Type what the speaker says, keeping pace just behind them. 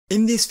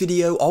In this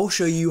video, I'll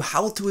show you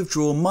how to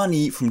withdraw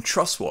money from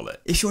Trust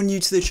Wallet. If you're new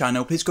to the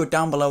channel, please go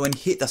down below and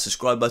hit that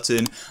subscribe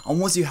button.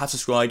 And once you have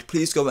subscribed,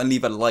 please go and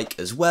leave a like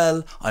as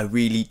well. I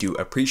really do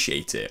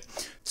appreciate it.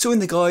 So in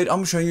the guide,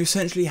 I'm showing you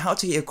essentially how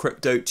to get your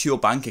crypto to your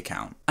bank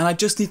account. And I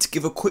just need to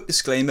give a quick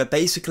disclaimer.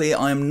 Basically,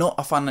 I am not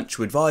a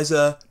financial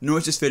advisor, nor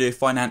is this video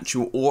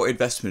financial or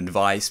investment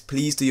advice.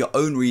 Please do your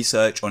own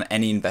research on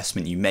any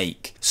investment you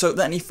make. So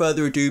without any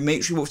further ado,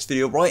 make sure you watch the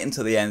video right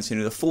until the end so you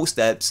know the full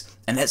steps,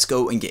 and let's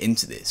go and get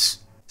into this.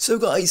 So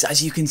guys,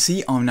 as you can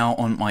see, I'm now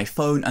on my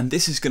phone, and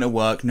this is going to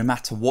work no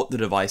matter what the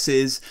device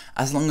is.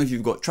 As long as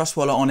you've got Trust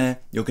Wallet on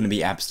it, you're going to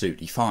be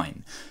absolutely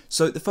fine.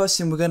 So the first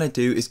thing we're going to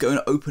do is go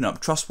and open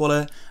up Trust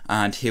Wallet,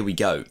 and here we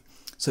go.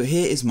 So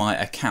here is my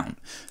account.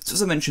 So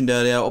as I mentioned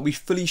earlier, I'll be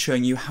fully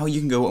showing you how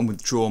you can go and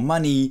withdraw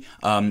money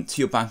to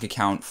your bank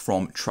account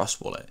from Trust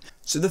Wallet.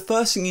 So the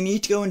first thing you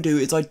need to go and do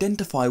is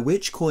identify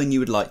which coin you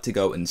would like to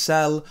go and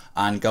sell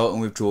and go and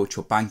withdraw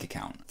to your bank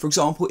account. For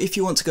example, if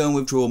you want to go and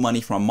withdraw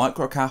money from a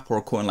microcap or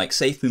a coin like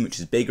SafeMoon, which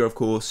is bigger of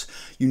course,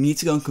 you need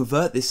to go and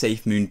convert this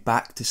SafeMoon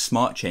back to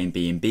Smart Chain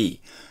BNB.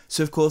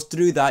 So of course, to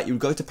do that, you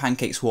would go to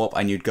pancakeswap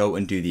and you'd go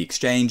and do the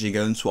exchange and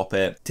go and swap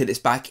it till it's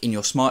back in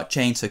your Smart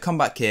Chain. So come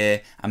back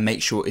here and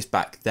make sure it's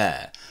back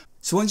there.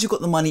 So once you've got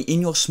the money in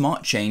your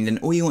Smart Chain, then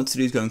all you want to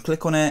do is go and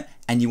click on it,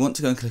 and you want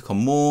to go and click on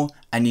more,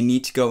 and you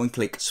need to go and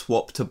click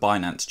swap to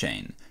Binance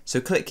Chain.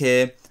 So click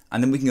here,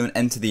 and then we can go and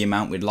enter the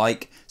amount we'd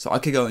like. So I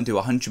could go and do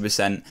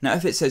 100%. Now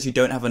if it says you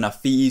don't have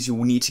enough fees, you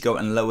will need to go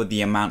and lower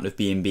the amount of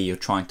BNB you're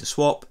trying to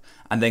swap,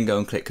 and then go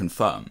and click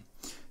confirm.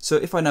 So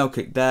if I now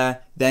click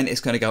there, then it's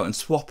going to go and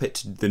swap it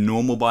to the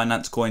normal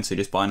Binance coin, so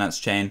just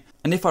Binance Chain.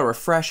 And if I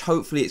refresh,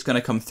 hopefully it's going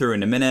to come through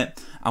in a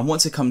minute. And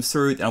once it comes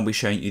through, then I'll be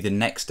showing you the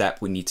next step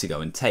we need to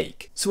go and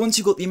take. So once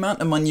you've got the amount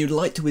of money you'd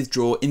like to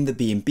withdraw in the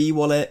BNB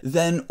wallet,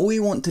 then all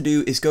you want to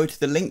do is go to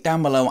the link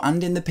down below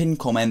and in the pinned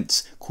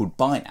comments called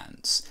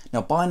Binance.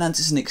 Now Binance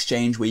is an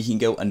exchange where you can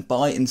go and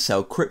buy and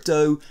sell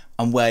crypto,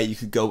 and where you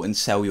could go and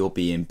sell your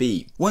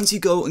BNB. Once you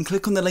go and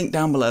click on the link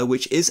down below,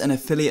 which is an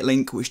affiliate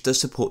link which does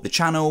support the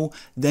channel,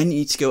 then you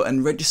need to go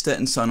and register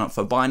and sign up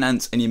for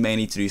Binance, and you may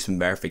need to do some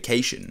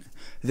verification.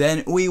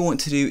 Then all you want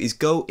to do is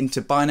go into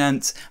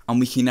Binance, and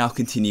we can now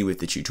continue with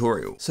the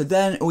tutorial. So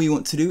then all you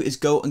want to do is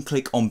go and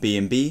click on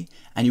BNB,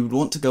 and you would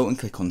want to go and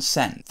click on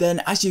send.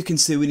 Then as you can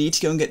see, we need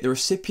to go and get the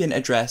recipient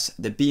address,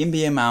 the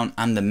BNB amount,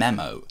 and the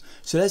memo.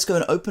 So let's go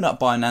and open up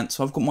Binance.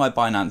 So I've got my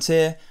Binance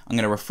here. I'm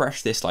going to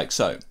refresh this like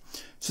so.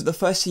 So the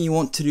first thing you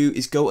want to do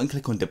is go and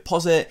click on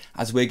deposit,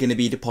 as we're going to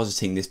be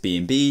depositing this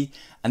BNB,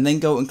 and then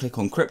go and click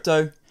on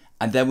crypto,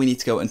 and then we need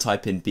to go and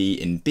type in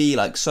BNB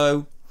like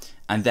so,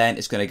 and then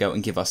it's going to go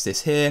and give us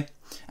this here.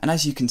 And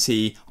as you can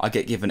see, I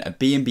get given a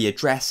BNB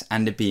address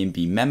and a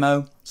BNB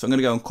memo. So I'm going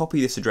to go and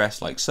copy this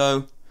address like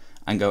so,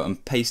 and go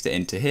and paste it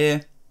into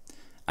here,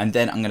 and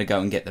then I'm going to go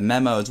and get the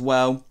memo as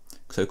well.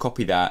 So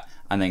copy that,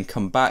 and then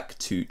come back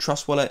to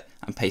Trust Wallet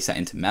and paste that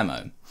into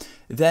memo.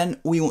 Then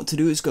all you want to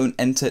do is go and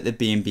enter the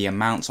BNB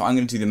amount. So I'm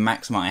going to do the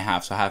max amount I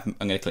have. So I'm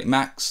going to click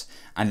max,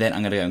 and then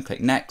I'm going to go and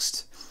click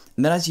next.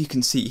 And then as you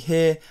can see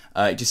here,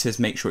 it just says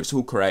make sure it's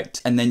all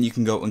correct. And then you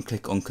can go and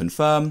click on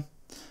confirm,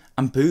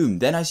 and boom.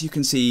 Then as you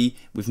can see,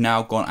 we've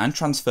now gone and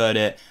transferred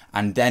it.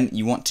 And then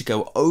you want to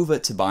go over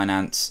to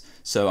Binance.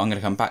 So I'm going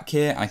to come back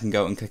here. I can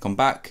go and click on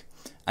back.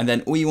 And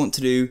then all you want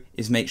to do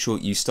is make sure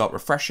you start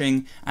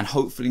refreshing, and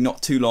hopefully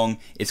not too long,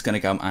 it's going to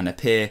come and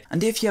appear.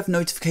 And if you have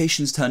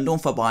notifications turned on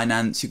for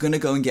Binance, you're going to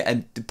go and get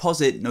a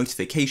deposit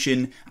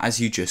notification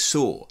as you just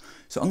saw.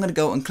 So I'm going to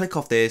go and click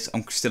off this.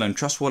 I'm still on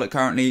Trust Wallet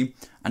currently.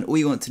 And all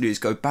you want to do is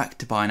go back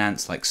to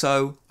Binance like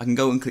so. I can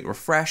go and click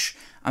refresh,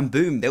 and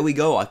boom, there we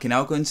go. I can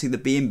now go and see the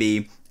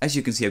BNB. As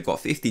you can see, I've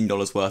got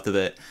 $15 worth of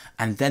it.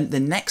 And then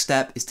the next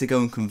step is to go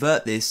and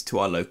convert this to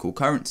our local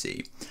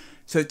currency.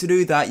 So to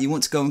do that, you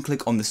want to go and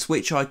click on the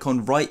switch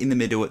icon right in the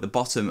middle at the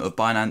bottom of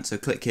Binance. So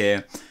click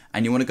here,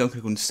 and you want to go and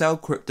click on sell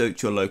crypto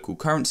to your local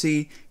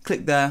currency.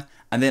 Click there,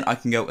 and then I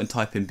can go and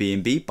type in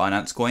BNB,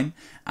 Binance coin,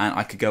 and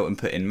I could go and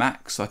put in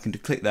max. So I can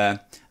click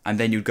there, and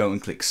then you'd go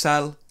and click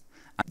sell.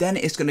 And then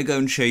it's going to go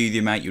and show you the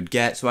amount you'd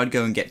get. So I'd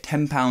go and get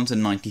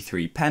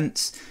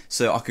 £10.93.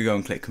 So I could go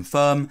and click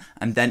confirm,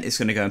 and then it's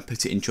going to go and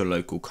put it into your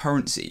local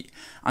currency.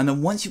 And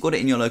then once you've got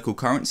it in your local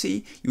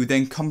currency, you would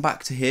then come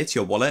back to here to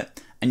your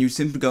wallet, and you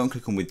simply go and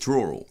click on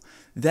withdrawal.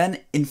 Then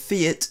in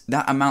fiat,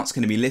 that amount's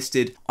going to be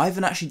listed. I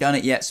haven't actually done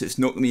it yet, so it's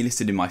not going to be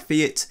listed in my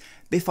fiat.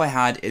 But if I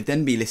had, it'd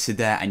then be listed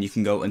there, and you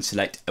can go and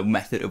select a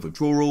method of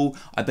withdrawal.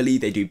 I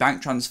believe they do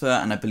bank transfer,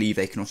 and I believe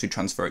they can also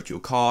transfer it to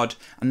your card.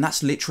 And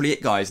that's literally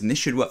it, guys, and this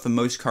should work for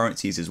most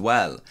currencies as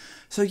well.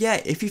 So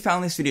yeah, if you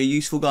found this video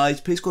useful,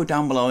 guys, please go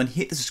down below and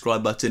hit the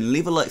subscribe button,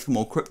 leave a like for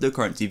more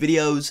cryptocurrency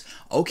videos.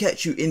 I'll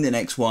catch you in the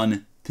next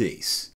one. Peace.